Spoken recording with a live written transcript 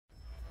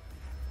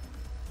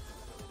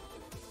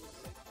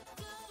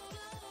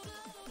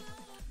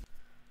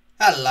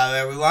Hello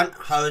everyone,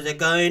 how's it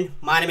going?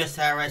 My name is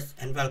Cyrus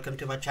and welcome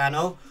to my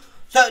channel.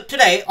 So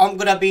today I'm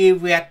gonna be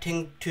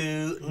reacting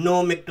to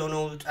No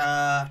Macdonald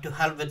to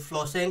Hell with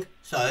Flossing.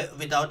 So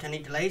without any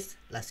delays,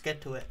 let's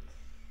get to it.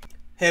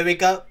 Here we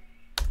go.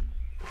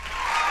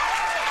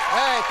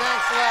 Hey,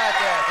 thanks a lot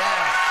there,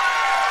 thanks.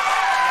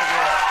 Thank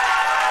you.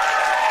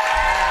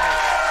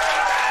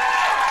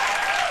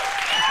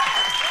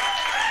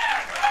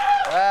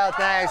 Thanks. Well,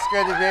 thanks,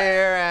 good to be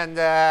here, and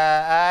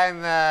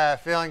I'm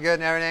feeling good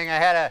and everything. I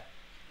had a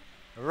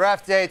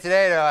rough day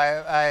today, though.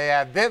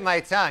 I bit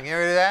my tongue. You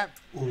ever do that?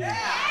 Ooh. Yeah.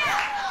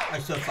 I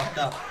so fucked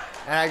up.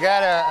 And I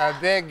got a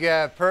big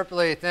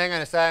purpley thing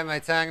on the side of my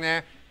tongue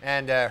there,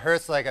 and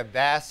hurts like a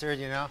bastard,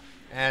 you know.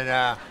 And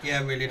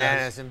yeah, it really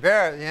does. And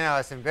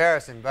it's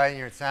embarrassing biting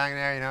your tongue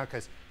there, you know,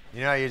 because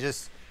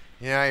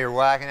you're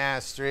walking down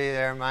the street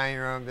there, minding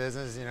your own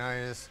business, you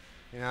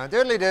know,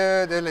 doodly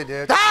doo, doodly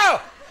doo.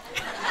 Oh!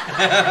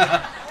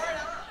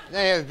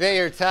 Then you bit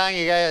your tongue,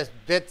 you got this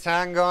bit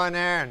tongue going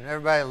there, and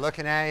everybody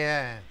looking at you,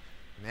 and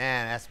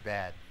man, that's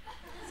bad.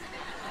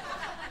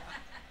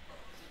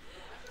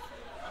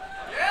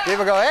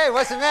 People go, hey,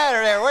 what's the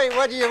matter there?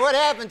 What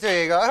happened to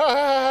you? You go,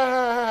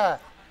 ah.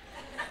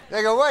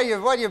 They go, what,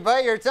 you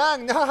bite your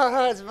tongue?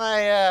 No, it's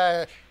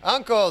my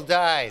uncle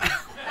died.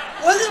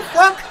 What the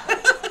fuck?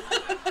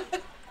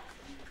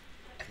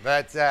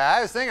 But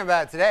I was thinking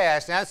about it today,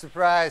 actually. I'm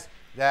surprised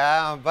that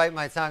I don't bite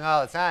my tongue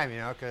all the time, you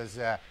know, because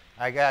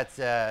I got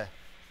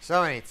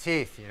so many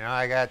teeth, you know.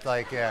 I got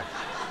like,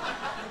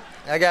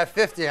 I got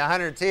 50,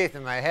 100 teeth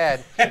in my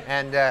head,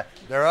 and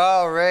they're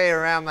all right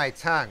around my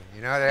tongue,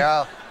 you know. They're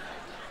all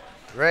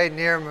right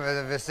near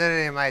the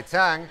vicinity of my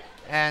tongue,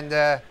 and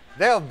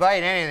they'll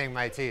bite anything,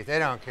 my teeth. They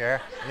don't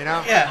care, you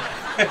know?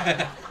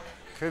 Yeah.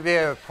 Could be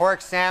a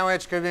pork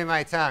sandwich, could be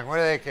my tongue. What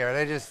do they care?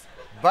 They just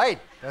bite.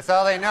 That's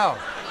all they know.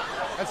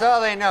 That's all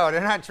they know.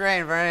 They're not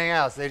trained for anything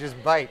else. They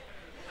just bite.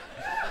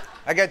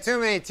 I got too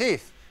many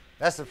teeth.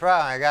 That's the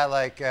problem. I got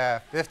like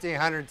 50,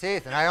 100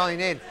 teeth, and I only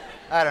need,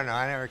 I don't know,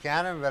 I never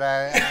count them, but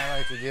I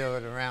like to deal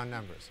with the round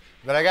numbers.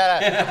 But I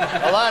got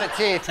a lot of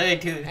teeth,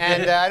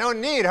 and I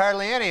don't need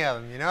hardly any of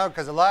them, you know,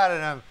 because a lot of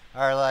them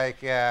are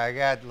like, I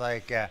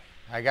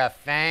got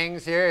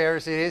fangs here. You ever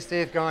see these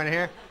teeth going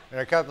here? There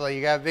are a couple of,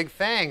 you got big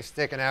fangs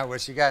sticking out,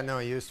 which you got no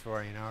use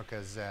for, you know,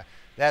 because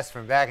that's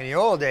from back in the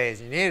old days.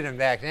 You needed them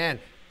back then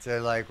to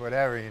like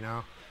whatever, you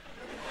know.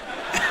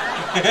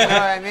 You know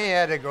what I mean? You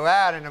had to go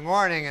out in the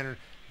morning and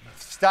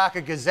stalk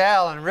a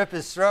gazelle and rip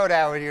his throat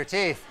out with your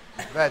teeth.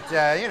 But,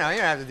 you know, you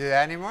don't have to do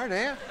that anymore, do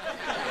you?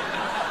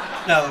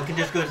 No, we can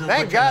just go to the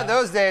Thank God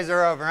those days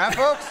are over, huh,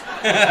 folks?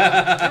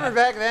 Remember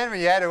back then when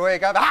you had to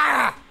wake up,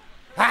 ah!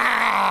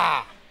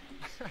 Ah!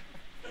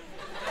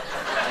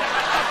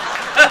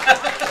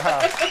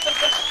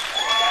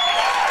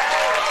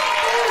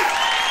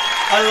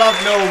 I love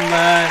Noam,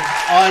 man.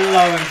 I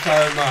love him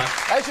so much.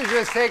 I should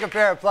just take a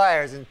pair of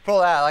pliers and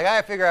pull out. Like,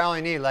 I figure I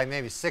only need like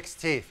maybe 6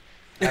 teeth.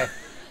 I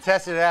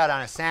tested it out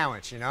on a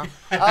sandwich, you know?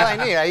 All I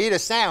need, I eat a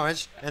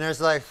sandwich, and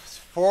there's like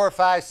 4,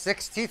 5,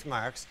 6 teeth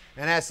marks,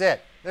 and that's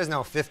it. There's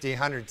no 50,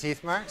 100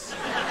 teeth marks.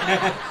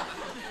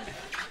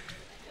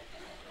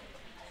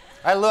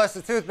 I lost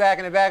a tooth back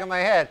in the back of my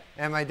head,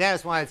 and my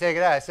dentist wanted to take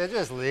it out. I said,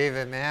 just leave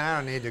it, man. I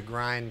don't need to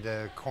grind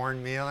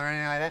cornmeal or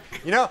anything like that.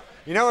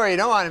 You know where you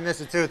don't want to miss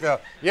a tooth, though?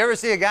 You ever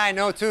see a guy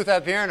no tooth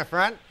up here in the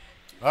front?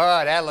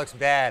 Oh, that looks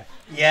bad.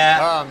 Yeah.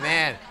 Oh,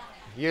 man.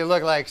 You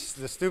look like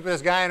the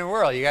stupidest guy in the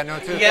world. You got no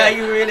tooth. Yeah,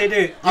 you really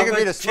do. You could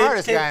be the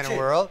smartest guy in the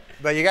world,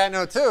 but you got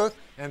no tooth,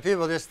 and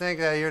people just think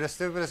that you're the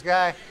stupidest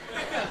guy.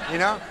 You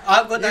know?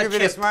 I've got that you could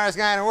be the smartest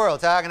guy in the world,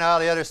 talking to all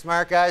the other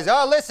smart guys.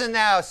 Oh, listen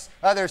now,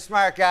 other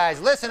smart guys.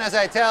 Listen as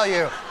I tell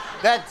you.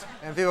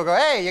 And people go,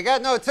 hey, you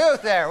got no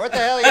tooth there. What the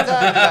hell are you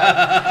talking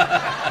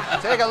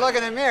about? Take a look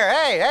in the mirror.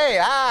 Hey,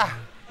 ah,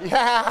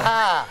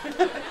 yeah.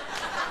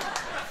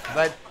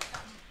 But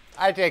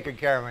I take good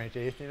care of my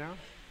teeth, you know?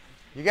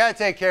 You got to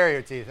take care of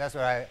your teeth. That's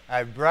what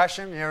I brush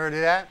them. You ever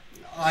do that?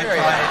 I sure,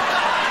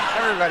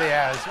 try. Everybody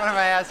has. What am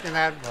I asking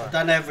that for? I've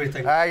done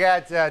everything. I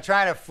got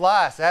trying to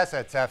floss. That's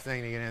a tough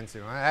thing to get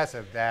into. Huh? That's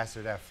a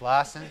bastard, that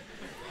flossing.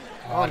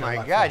 Oh my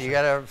God, flossing. You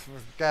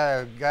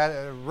got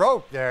a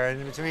rope there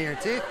in between your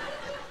teeth.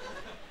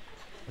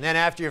 And then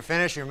after you're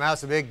finished, your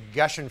mouth's a big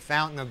gushing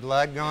fountain of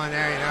blood going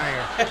there. You know,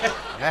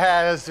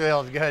 yeah, this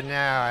feels good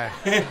now.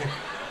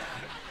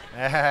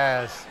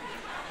 Yes.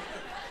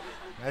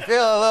 I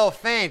feel a little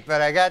faint,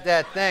 but I got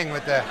that thing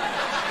with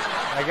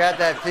I got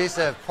that piece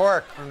of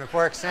pork from the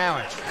pork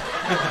sandwich.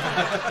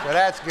 So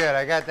that's good,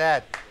 I got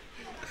that.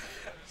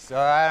 So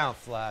I don't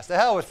floss. The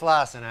hell with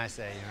flossing, I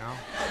say, you know.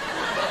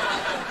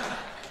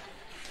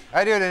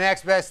 I do the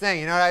next best thing.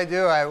 You know what I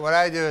do? What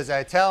I do is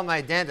I tell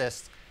my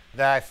dentist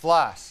that I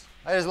floss.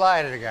 I just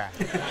lie to the guy.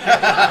 What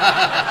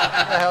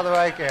the hell do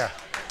I care?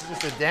 I'm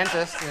just a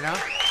dentist, you know.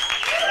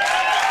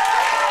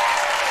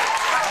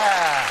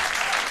 Yeah.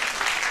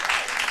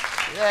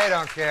 They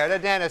don't care. The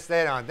dentists,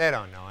 they don't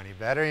know any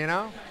better, you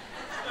know.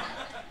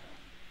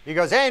 He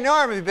goes, hey,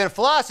 Norm, you've been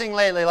flossing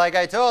lately like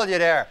I told you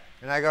there.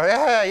 And I go,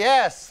 yeah,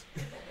 yes.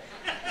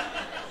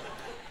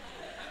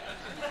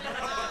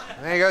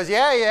 And he goes,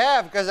 yeah, you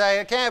have, because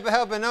I can't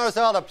help but notice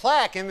all the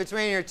plaque in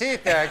between your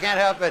teeth there. I can't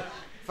help but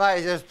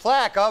find there's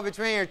plaque all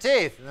between your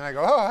teeth. And I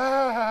go,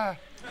 oh,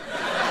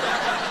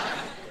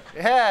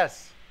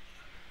 yes.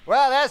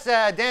 Well, that's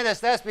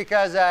dentist. That's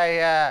because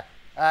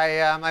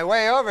on my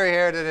way over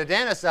here to the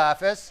dentist's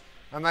office,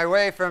 on my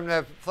way from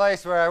the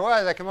place where I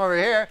was, I come over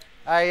here.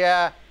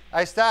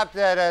 I stopped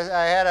at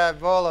I had a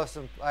bowl of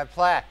some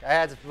plaque. I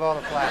had a bowl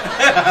of plaque.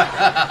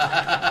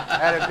 I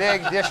had a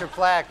big dish of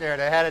plaque there.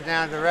 They had it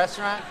down at the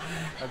restaurant.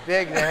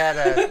 They had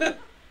a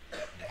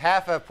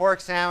half a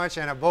pork sandwich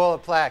and a bowl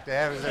of plaque.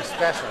 It was their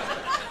special.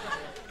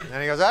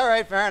 And he goes, all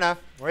right, fair enough.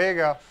 Where you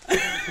go?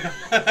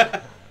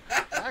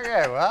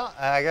 Okay, well,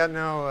 I got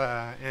no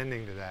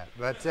ending to that.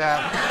 But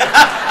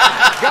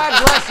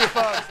God bless you,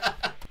 folks.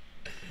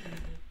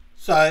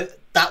 So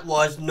that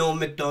was Norm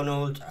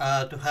Macdonald,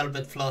 to help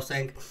with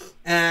flossing.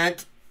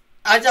 And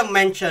as I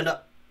mentioned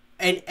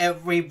in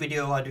every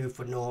video I do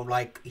for Norm,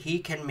 like, he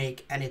can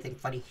make anything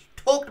funny. He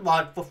talked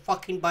about for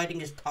fucking biting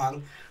his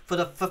tongue for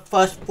the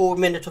first 4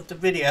 minutes of the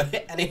video,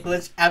 and it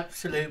was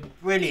absolute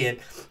brilliant.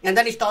 And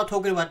then he started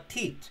talking about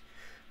teeth.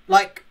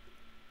 Like,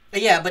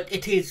 yeah, but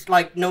it is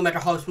like, no matter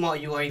how smart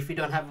you are, if you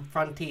don't have a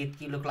front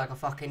teeth, you look like a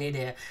fucking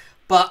idiot.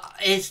 But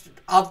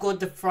I've got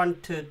the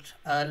front tooth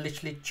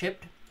literally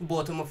chipped.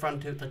 Both of my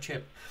front tooth are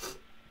chipped.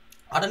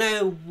 I don't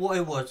know what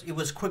it was. It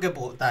was cricket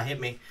ball that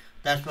hit me.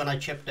 That's when I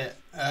chipped it.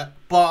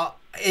 But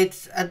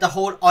it's the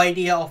whole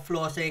idea of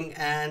flossing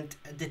and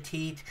the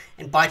teeth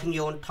and biting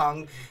your own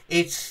tongue.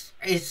 It's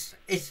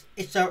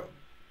a,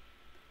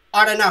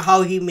 I don't know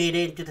how he made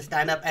it into the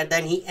stand-up, and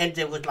then he ends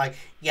it with like,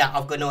 yeah,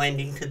 I've got no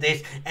ending to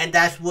this, and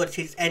that's what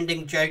his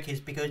ending joke is,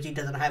 because he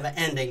doesn't have an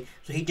ending,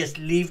 so he just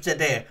leaves it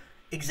there,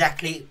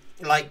 exactly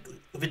like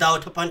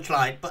without a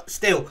punchline. But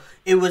still,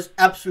 it was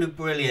absolute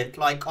brilliant.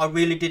 Like, I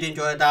really did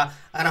enjoy that,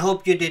 and I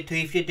hope you did too.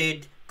 If you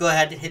did, go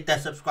ahead and hit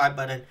that subscribe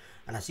button,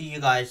 and I'll see you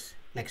guys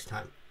next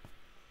time.